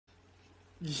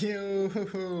Yo,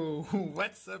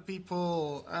 what's up,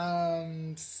 people?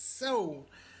 There's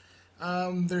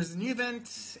a new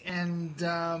event, and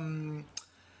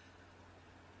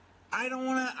I don't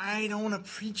wanna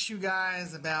preach you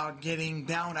guys about getting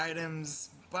bound items,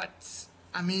 but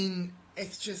I mean,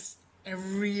 it's just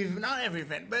not every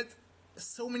event, but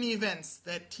so many events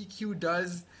that TQ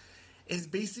does is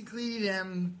basically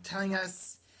them telling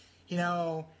us,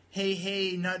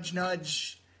 hey, nudge,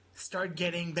 nudge, start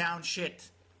getting bound shit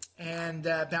and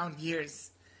bound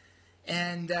gears.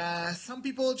 And some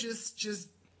people just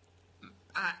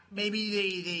maybe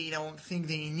they don't think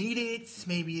they need it.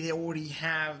 Maybe they already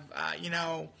have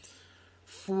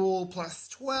full plus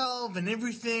 12 and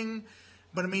everything.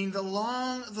 But I mean, the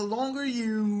longer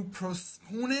you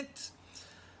postpone it,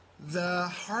 the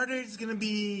harder it's gonna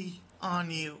be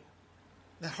on you.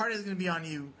 The harder it's gonna be on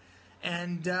you.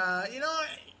 And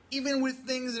even with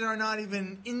things that are not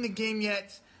even in the game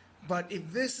yet, but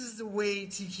if this is the way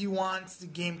TQ wants the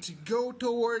game to go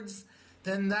towards,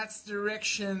 then that's the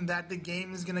direction that the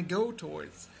game is gonna go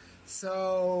towards.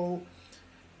 So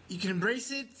you can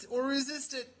embrace it or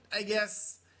resist it, I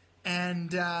guess.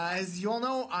 And as you all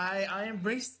know, I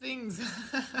embrace things.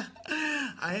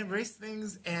 I embrace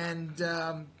things, and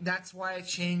that's why I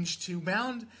changed to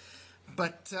bound.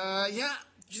 But yeah,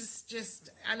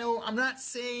 just I know I'm not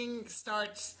saying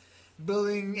start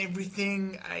building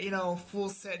everything, full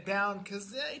set down,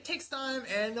 because it takes time,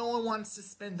 and no one wants to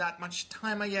spend that much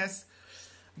time, I guess.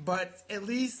 But at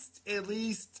least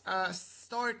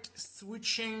start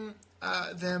switching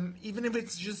them, even if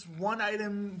it's just one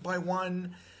item by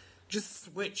one. Just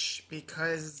switch,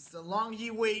 because the longer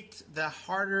you wait, the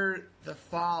harder the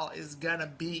fall is gonna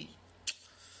be.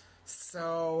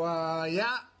 So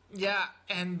yeah,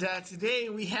 and today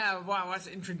we have, wow, what's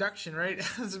the introduction, right?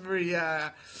 That's a very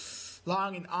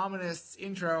long and ominous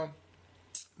intro.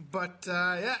 But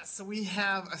yeah, so we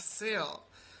have a sale.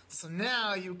 So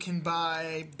now you can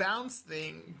buy bound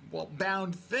things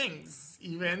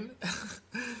even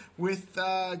with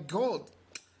gold.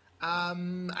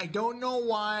 I don't know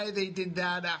why they did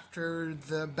that after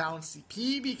the bound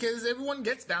CP, because everyone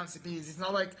gets bound CPs. It's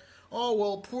not like, oh,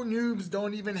 well, poor noobs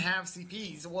don't even have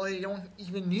CPs. Well, they don't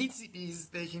even need CPs.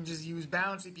 They can just use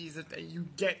bound CPs that you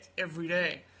get every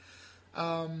day.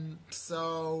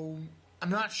 So I'm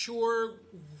not sure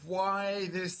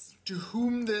to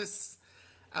whom this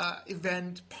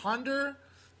event ponder,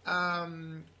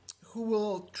 who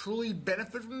will truly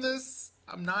benefit from this.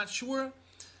 I'm not sure.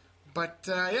 But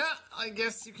yeah, I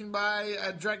guess you can buy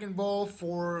a Dragon Ball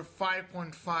for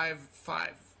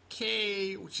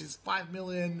 5.55k, which is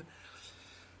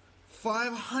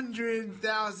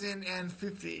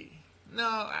 5,500,050.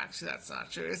 No, actually, that's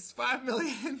not true. It's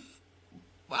 5,550,000.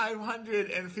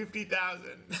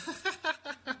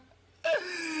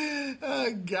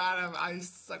 Oh God, I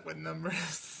suck with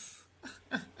numbers.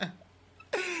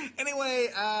 Anyway,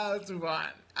 let's move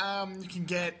on. You can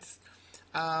get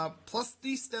plus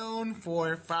the stone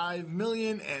for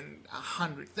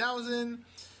 5,100,000,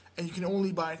 and you can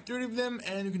only buy 30 of them,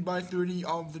 and you can buy 30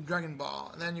 of the Dragon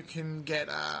Ball, and then you can get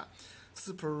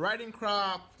Super Riding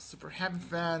Crop, Super Heaven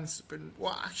Fan,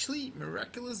 actually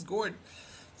Miraculous Gourd,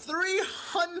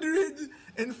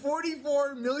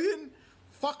 344 million.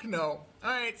 Fuck no.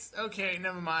 Alright, okay,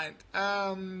 never mind.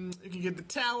 You can get the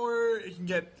tower, you can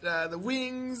get the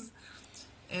wings,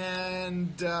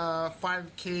 and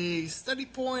 5k study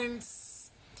points,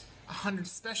 100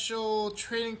 special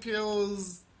training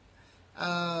pills,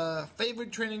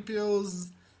 favorite training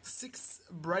pills, 6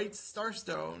 bright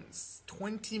starstones,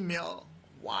 20 mil.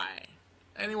 Why?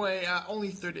 Anyway, only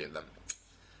 30 of them.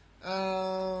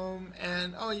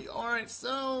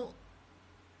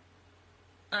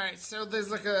 Alright, so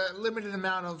there's like a limited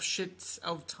amount of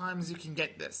times you can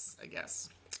get this, I guess.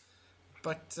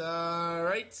 But,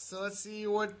 right, so let's see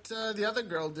what the other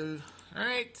girl do.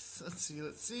 Alright, let's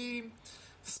see.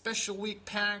 Special week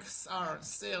packs are on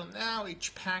sale now.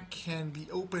 Each pack can be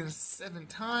opened 7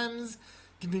 times,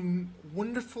 giving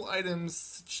wonderful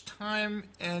items each time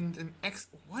and an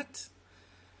what?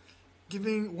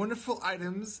 Giving wonderful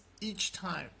items each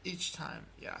time,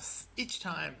 yes, each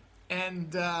time.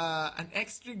 And an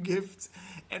extra gift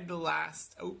at the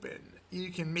last open.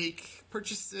 You can make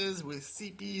purchases with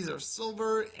CPs or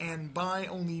silver and buy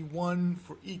only one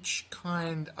for each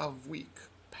kind of week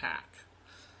pack.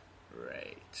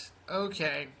 Right.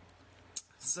 Okay.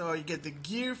 So you get the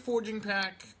Gear Forging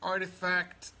Pack,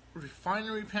 Artifact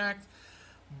Refinery Pack,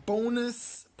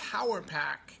 Bonus Power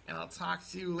Pack, and I'll talk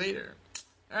to you later.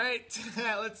 Alright,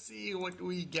 let's see what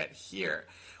we get here.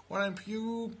 Want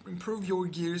to improve your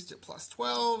gears to plus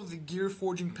 12, the Gear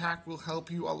Forging Pack will help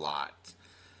you a lot.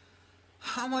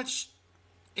 how much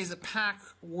is a pack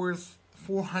worth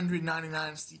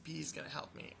 499 CPs gonna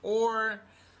help me? Or,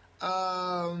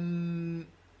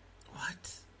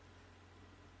 what?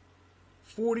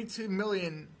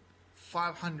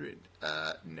 42,500,000.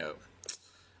 No.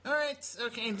 Alright,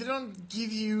 okay, they don't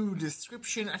give you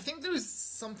description. I think there's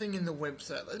something in the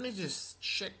website. Let me just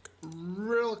check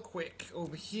real quick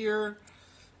over here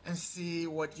and see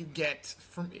what you get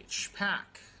from each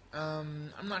pack.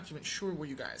 I'm not even sure what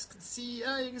you guys can see.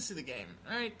 You can see the game.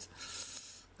 Alright.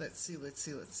 Let's see.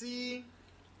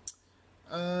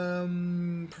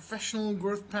 Professional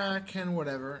growth pack and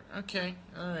whatever. Okay,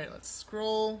 alright, let's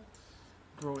scroll.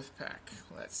 Growth pack.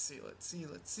 Let's see.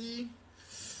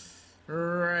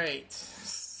 Right,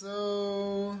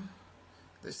 so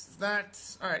this is that.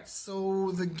 Alright,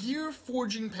 so the Gear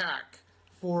Forging pack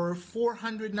for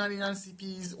 499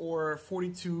 CPs or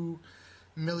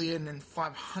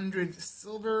 42,500,000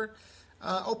 silver.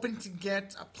 Open to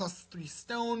get a +3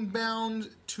 stone bound,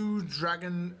 2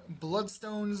 dragon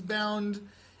bloodstones bound,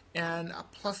 and a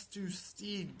 +2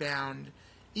 steed bound.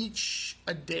 Each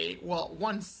a day, well,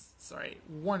 once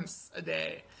a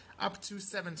day, up to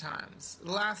 7 times.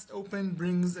 The last open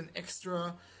brings an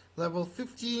extra level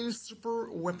 15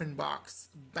 super weapon box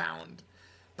bound.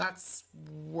 That's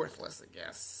worthless, I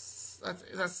guess.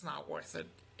 That's not worth it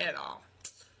at all.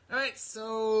 Alright,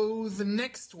 so the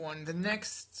next one,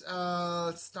 let's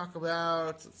talk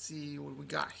about, let's see what we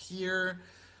got here.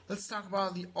 Let's talk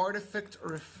about the Artifact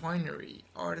Refinery.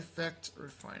 Want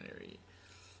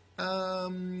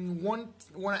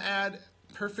to add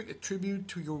perfect attribute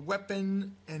to your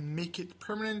weapon and make it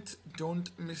permanent. Don't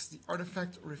miss the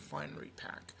Artifact Refinery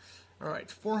pack.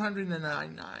 Alright,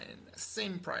 499,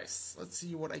 same price. Let's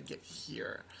see what I get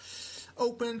here.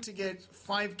 Open to get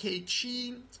 5k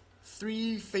chi,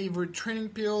 3 favored training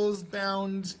pills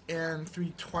bound, and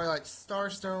 3 Twilight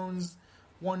Starstones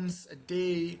once a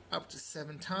day up to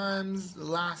 7 times. The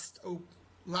last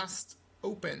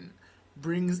open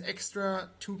brings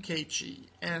extra 2k chi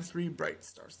and 3 Bright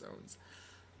Starstones.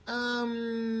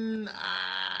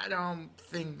 I don't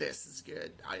think this is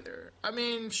good either. I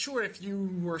mean, sure, if you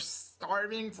were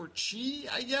starving for chi,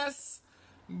 I guess,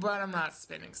 but I'm not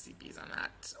spending CPs on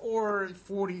that. Or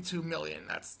 42 million,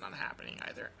 that's not happening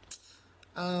either.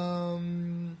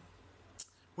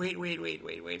 Wait.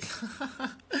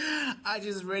 I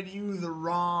just read you the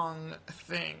wrong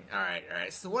thing.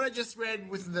 Alright, so what I just read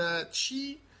with the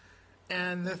chi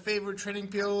and the favorite training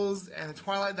pills and the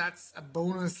Twilight, that's a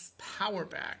bonus power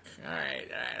pack.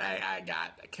 Alright, I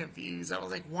got confused. I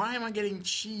was like, why am I getting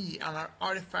chi on our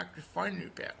Artifact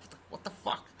Refinery pack? What the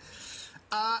fuck?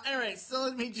 Anyway, so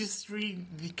let me just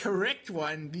read the correct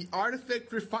one. The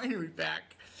Artifact Refinery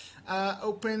pack.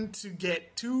 Open to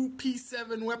get 2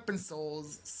 P7 weapon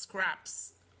souls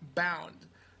scraps bound.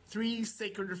 3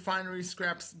 Sacred Refinery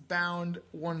scraps bound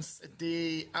once a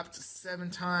day up to 7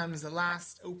 times. The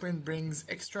last open brings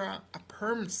extra a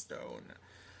perm stone.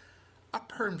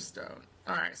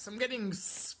 Alright, so I'm getting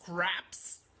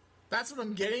scraps. That's what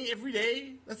I'm getting every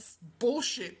day? That's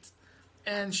bullshit.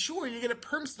 And sure, you get a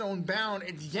perm stone bound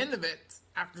at the end of it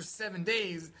after 7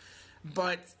 days,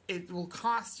 but it will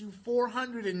cost you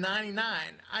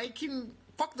 499. I can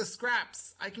fuck the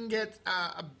scraps. I can get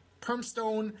a perm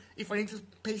stone. If I need to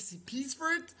pay CPs for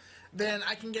it, then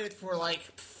I can get it for like,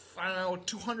 I don't know,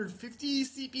 250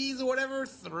 CPs or whatever,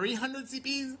 300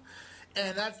 CPs,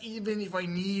 and that's even if I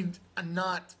need a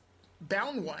not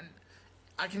bound one.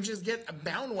 I can just get a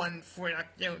bound one for, like,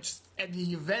 you know, just at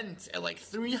the event at like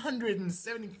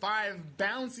 375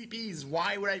 bound CPs.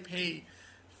 Why would I pay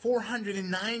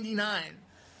 499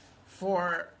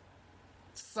 for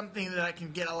something that I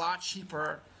can get a lot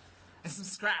cheaper? And some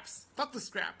scraps. Fuck the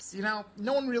scraps, you know?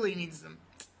 No one really needs them.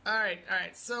 Alright,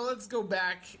 so let's go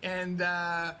back and,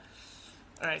 alright,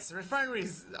 so Refinery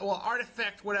is, well,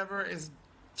 Artifact, whatever, is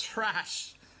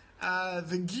trash.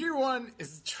 The Gear one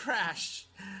is trash.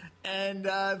 And,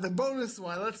 the bonus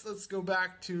one, let's go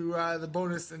back to, the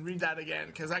bonus and read that again,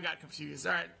 because I got confused.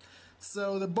 Alright,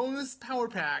 so the bonus power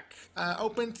pack,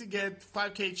 open to get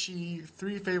 5k chi,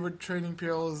 3 favorite training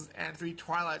pills, and 3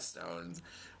 Twilight Stones.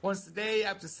 Once a day,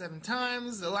 up to 7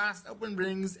 times. The last open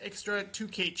brings extra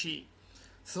 2k chi.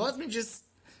 So let me just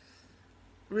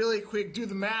really quick do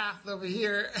the math over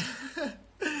here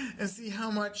and see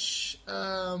how much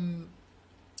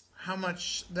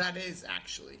that is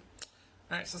actually.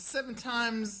 All right, so 7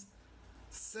 times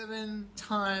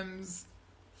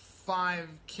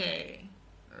 5k,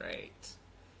 right,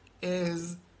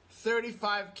 is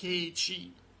 35k chi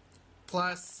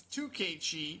plus 2k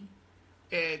chi.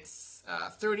 It's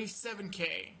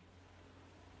 37k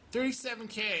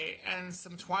and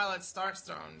some Twilight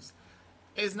Starstones.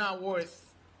 is not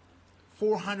worth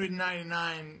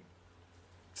 499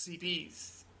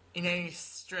 CPs in any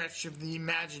stretch of the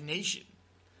imagination.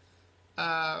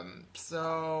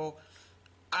 So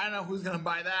I don't know who's gonna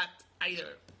buy that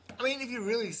either. I mean, if you're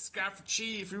really scrap for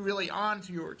chi, if you're really on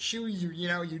to your chi,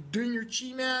 you're doing your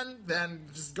chi, man, then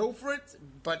just go for it.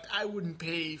 But I wouldn't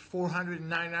pay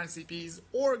 499 CPs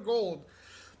or gold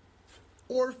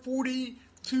or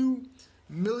 42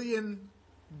 million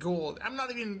gold. I'm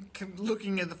not even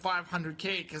looking at the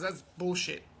 500k because that's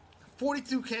bullshit.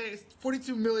 42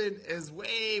 million is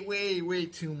way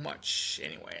too much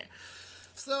anyway.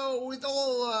 So with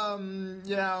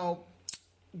all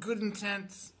good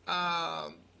intent,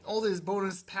 all these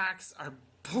bonus packs are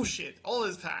bullshit. All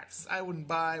these packs I wouldn't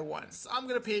buy once. I'm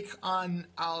gonna pick on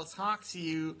I'll talk to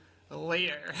you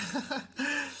later.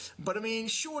 But I mean,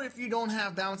 sure, if you don't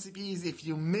have bouncy peas, if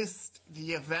you missed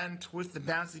the event with the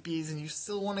bouncy peas and you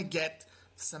still want to get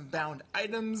some bound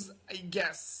items, I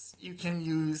guess you can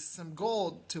use some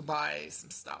gold to buy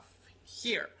some stuff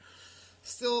here.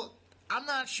 Still, I'm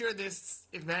not sure this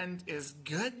event is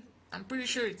good. I'm pretty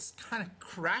sure it's kind of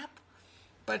crap.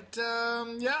 But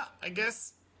yeah, I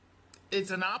guess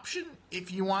it's an option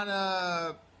if you want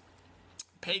to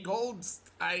pay gold.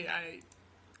 I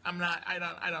don't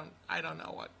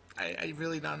know what. I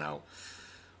really don't know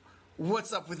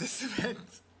what's up with this event.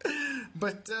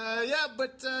 But yeah,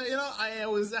 I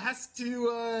was asked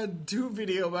to do a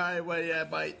video by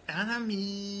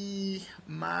Anami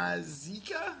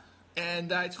Mazika,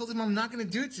 and I told him I'm not gonna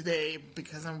do it today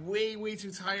because I'm way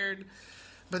too tired.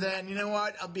 But then, you know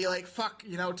what, I'll be like, fuck,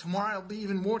 tomorrow I'll be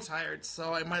even more tired,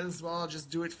 so I might as well just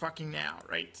do it fucking now,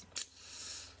 right?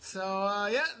 So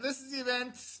yeah, this is the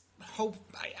event. Hope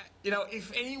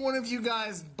if any one of you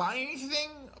guys buy anything,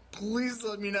 please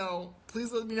let me know.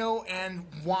 Please let me know, and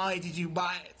why did you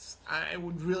buy it? I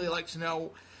would really like to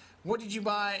know, what did you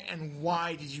buy and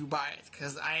why did you buy it?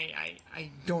 Because I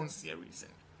don't see a reason.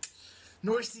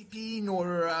 Nor CP,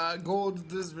 nor gold,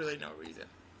 there's really no reason.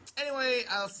 Anyway,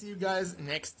 I'll see you guys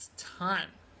next time.